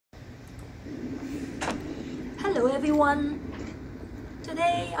Hello everyone!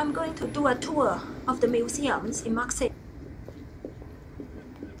 Today I'm going to do a tour of the museums in Marseille.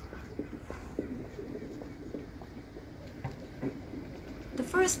 The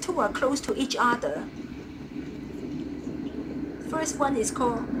first two are close to each other. First one is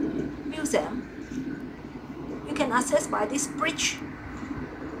called Museum. You can access by this bridge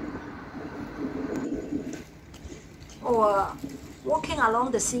or walking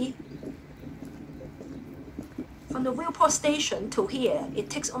along the sea. From the viewport station to here, it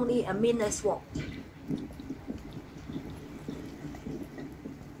takes only a minute's walk.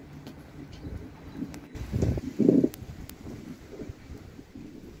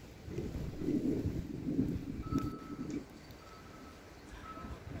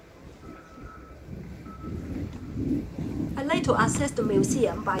 I like to access the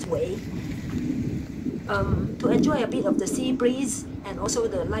museum by way to enjoy a bit of the sea breeze and also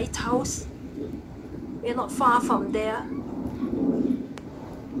the lighthouse. We're not far from there.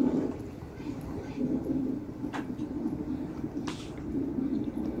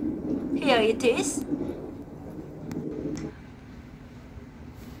 Here it is.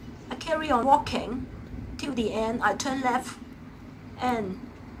 I carry on walking till the end. I turn left and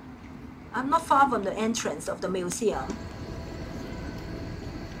I'm not far from the entrance of the museum.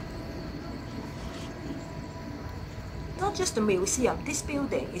 Not just the museum, this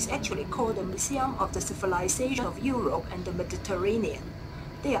building is actually called the Museum of the Civilization of Europe and the Mediterranean.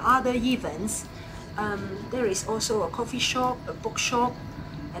 There are other events. There is also a coffee shop, a bookshop,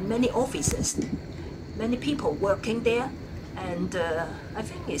 and many offices. Many people working there, and I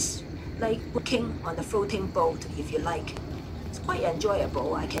think it's like working on a floating boat, if you like. It's quite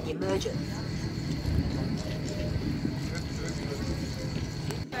enjoyable, I can imagine.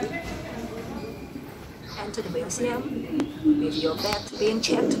 Enter the museum with your bag being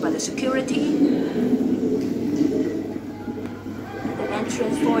checked by the security. The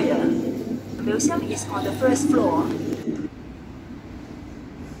entrance foyer. The museum is on the first floor.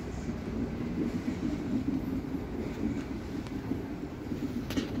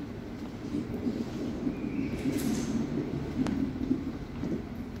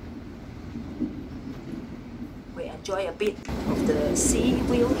 We enjoy a bit of the sea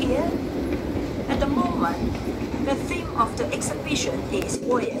view here. At the moment, the theme of the exhibition is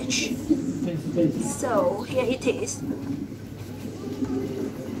voyage. So here it is.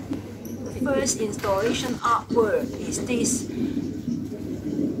 The first installation artwork is this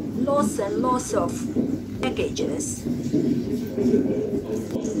lots and lots of baggages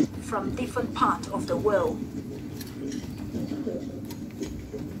from different parts of the world.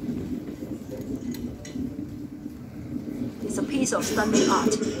 It's a piece of stunning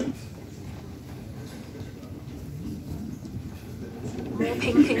art. More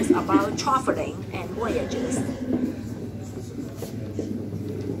paintings about traveling and voyages.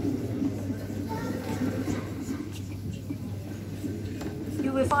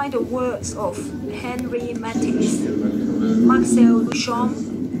 You will find the works of Henri Matisse, Marcel Duchamp,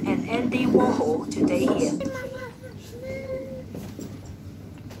 and Andy Warhol today here.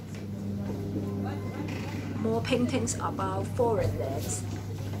 More paintings about foreign lands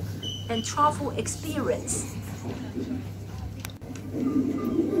and travel experience.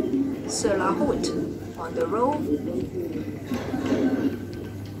 Sur la route, on the road.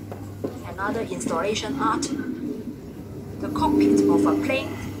 Another installation art, the cockpit of a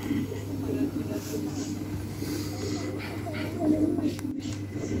plane.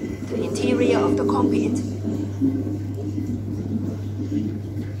 The interior of the cockpit.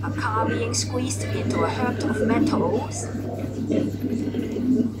 A car being squeezed into a herd of metals.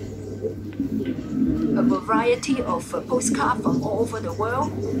 A variety of postcards from all over the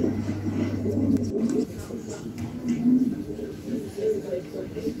world.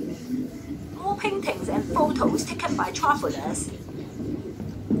 More paintings and photos taken by travelers.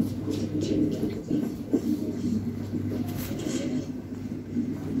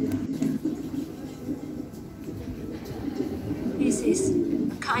 This is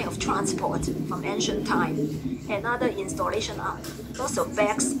a kind of transport from ancient times. Another installation art. Lots of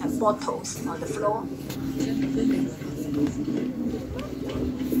bags and bottles on the floor.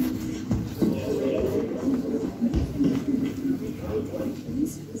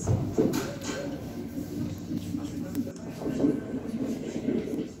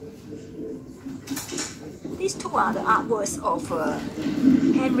 These two are the artworks of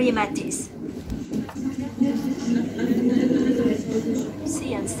Henri Matisse.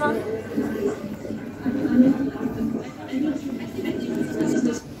 Sea and sun.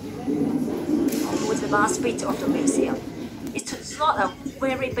 Was the last bit of the museum. It's not a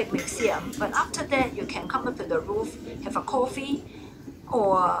very big museum, but after that you can come up to the roof, have a coffee,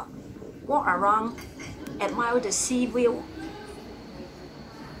 or walk around, admire the sea view.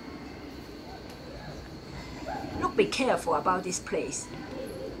 Look, be careful about this place.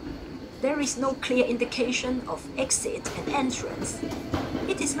 There is no clear indication of exit and entrance.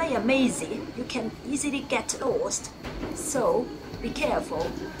 It is like a maze. You can easily get lost, so be careful.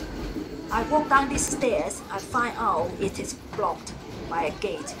 I walk down these stairs, I find out it is blocked by a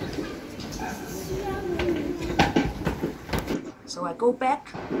gate. So I go back,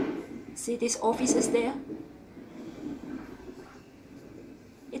 see these officers there.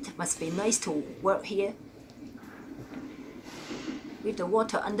 It must be nice to work here with the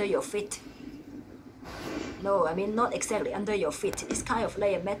water under your feet. No, I mean not exactly under your feet. It's kind of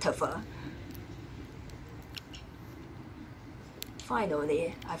like a metaphor.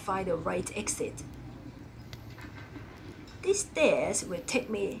 Finally, I find the right exit. These stairs will take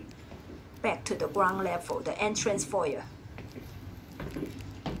me back to the ground level, the entrance foyer.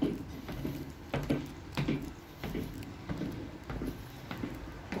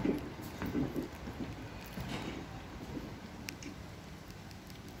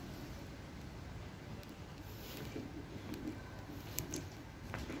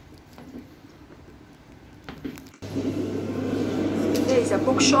 There is a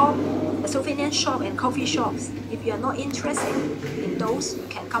bookshop, a souvenir shop, and coffee shops. If you are not interested in those, you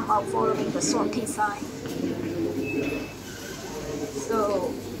can come out following the salty sign.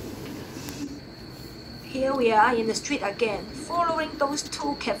 So here we are in the street again. Following those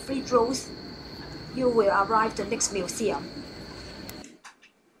two cathedrals, you will arrive at the next museum.